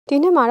ဒီ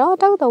နှစ်မှာတော့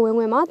တက္ကသိုလ်ဝင်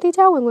ခွင့်မှာတိ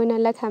ကျဝင်ခွင့်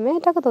နဲ့လက်ခံမဲ့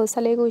တက္ကသိုလ်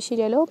14ခုရှိ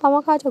တယ်လို့ပါ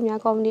မောက္ခချုပ်များ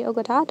ကော်မတီဥက္က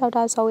ဋ္ဌဒေါက်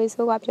တာဇော်ဝေ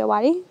စိုးကပြောပါ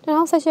တယ်။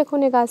2018ခု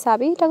နှစ်ကစ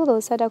ပြီးတက္ကသို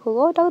လ်17ခု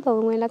ကိုတက္ကသိုလ်ဝ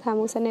င်ခွင့်လက်ခံ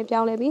မှုစနစ်ပြော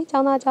င်းလဲပြီးကျော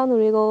င်းသားကျောင်းသူ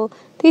တွေကို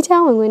တိကျ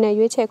ဝင်ခွင့်နဲ့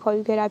ရွေးချယ်ခေါ်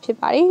ယူခဲ့တာဖြစ်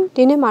ပါတယ်။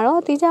ဒီနှစ်မှာ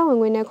တော့တိကျဝင်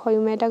ခွင့်နဲ့ခေါ်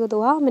ယူမဲ့တက္ကသို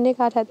လ်ဟာမိနစ်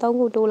ကထက်3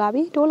ခုတိုးလာ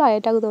ပြီးတိုးလာ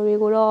တဲ့တက္ကသိုလ်တွေ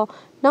ကိုတော့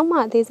နောက်မှ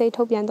အသေးစိတ်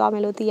ထုတ်ပြန်သွားမ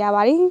ယ်လို့သိရ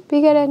ပါတယ်။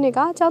ပြီးခဲ့တဲ့နှစ်က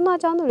ကျောင်းသား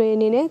ကျောင်းသူတွေအ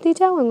နေနဲ့တိ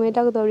ကျဝင်ခွင့်တ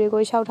က္ကသိုလ်တွေ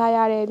ကိုလျှောက်ထားရ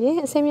တဲ့အပြင်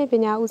အဆင့်မြင့်ပ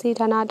ညာဦးစီး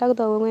ဌာနတက္က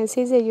သိုလ်ဝင်ခွင့်စ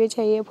စ်စစ်ရွေးချ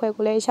ယ်ရေးအဖွဲ့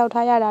ကိုလည်းလျှောက်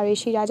ထားရတာတွေ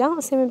ရှိတာကြောင့်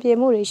အဆင်မပြေ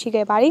မှုတွေရှိ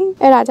ခဲ့ပါတယ်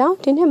။အဲဒါကြောင့်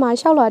ဒီနှစ်မှာ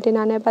လျှောက်လွှာတင်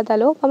တာနဲ့ပတ်သက်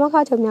လို့ပါမောက္ခ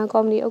ချုပ်များ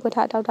ကော်မတီဥက္ကဋ္ဌ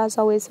ဒေါက်တာ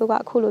ဇော်ဝေစိုးက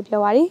အခုလိုပြော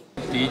ပါတယ်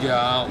။တိကျ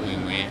ဝင်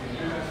ခွင့်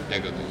တ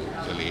က္ကသိုလ်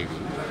14ခု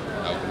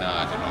နောက်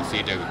ကကျွန်တော်စေ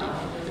တက္ကသိုလ်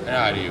အဲ့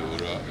ဒါတွေကို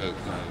တော့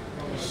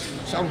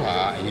လျှောက်လွှာ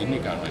အရင်နှ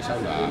စ်ကတော့လျှော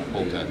က်လွှာ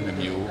ပုံစံ2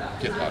မျိုး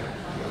ဖြစ်သွားတယ်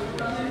။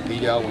တိ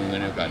ကျဝင်ခွ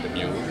င့်ကတစ်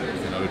မျိုး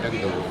ကျွန်တော်တို့တက္က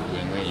သိုလ်ဝ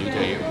င်ခွင့်ရွေးချ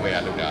ယ်ရေးအဖွဲ့က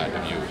လုပ်တာတ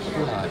စ်မျိုးအ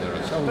ခုဟာကျတော့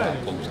လျှောက်လွှာ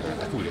ပုံစံ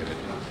တစ်ခုတည်းပဲ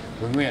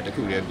ဝင်ခွင့်ကတစ်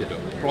ခုတည်းဖြစ်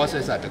တော့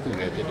process ကတစ်ခု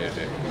တည်းဖြစ်တဲ့အ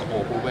တွက်အ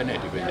ပေါ်ဟိုဘက်နဲ့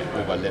ဒီဘက်နဲ့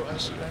overlap မ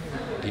ရှိဘူး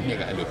ဒီနှစ်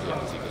ကအဲ့လိုဖြစ်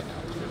နေစီခဲ့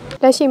တာ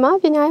လက်ရှိမှာ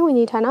ပညာရေးဝန်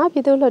ကြီးဌာနပြ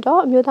ည်သူ့လွှတ်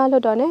တော်အမျိုးသားလွှ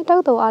တ်တော်နဲ့တက္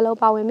ကသိုလ်အားလုံး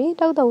ပါဝင်ပြီး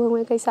တက္ကသိုလ်ဝင်ခွ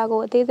င့်ကိစ္စ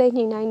ကိုအသေးစိတ်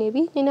ညှိနှိုင်းနေ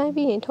ပြီးညှိနှိုင်း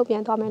ပြီးရင်ထုတ်ပြ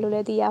န်သွားမယ်လို့လ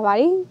ည်းသိရပါ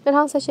တယ်။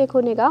2018ခု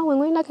နှစ်ကဝင်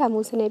ခွင့်လက်ခံ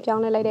မှုစနစ်ပြော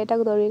င်းလဲလိုက်တဲ့တက္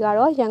ကသိုလ်တွေက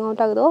တော့ရန်ကုန်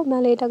တက္ကသိုလ်၊မ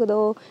န္တလေးတက္က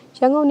သိုလ်၊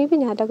ရန်ကုန်နည်းပ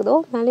ညာတက္ကသို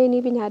လ်၊မန္တလေးန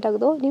ည်းပညာတက္က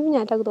သိုလ်၊နည်းပ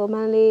ညာတက္ကသိုလ်မ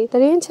န္တလေး၊သ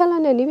တင်းချက်လ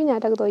က်နဲ့နည်းပညာ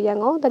တက္ကသိုလ်ရန်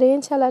ကုန်၊သတင်း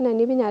ချက်လက်နဲ့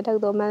နည်းပညာတက္က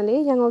သိုလ်မန္တလေး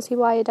၊ရန်ကုန်စီး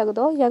ပွားရေးတက္က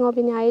သိုလ်၊ရန်ကုန်ပ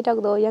ညာရေးတက္က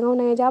သိုလ်၊ရန်ကုန်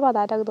နိုင်ငံခြားဘာ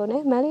သာတက္ကသိုလ်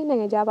နဲ့မန္တလေးနို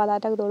င်ငံခြားဘာသာ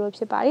တက္ကသိုလ်တို့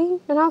ဖြစ်ပါတယ်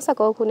။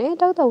2019ခုနှစ်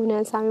တက္ကသိုလ်ဝန်ထ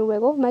မ်းစာမေးပွဲ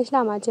ကိုမတ်လ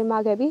မှာကျင်းပ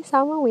ခဲ့ပြီးစာ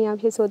မေးပွဲဝင်ရောက်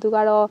ဖြေဆိုသူက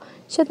တော့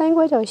8သိန်း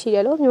ခွဲကျော်ရှိတ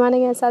ယ်လို့မြန်မာနို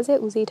င်ငံစာစစ်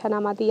ဦးစီးဌာန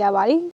မှသိရပါတယ်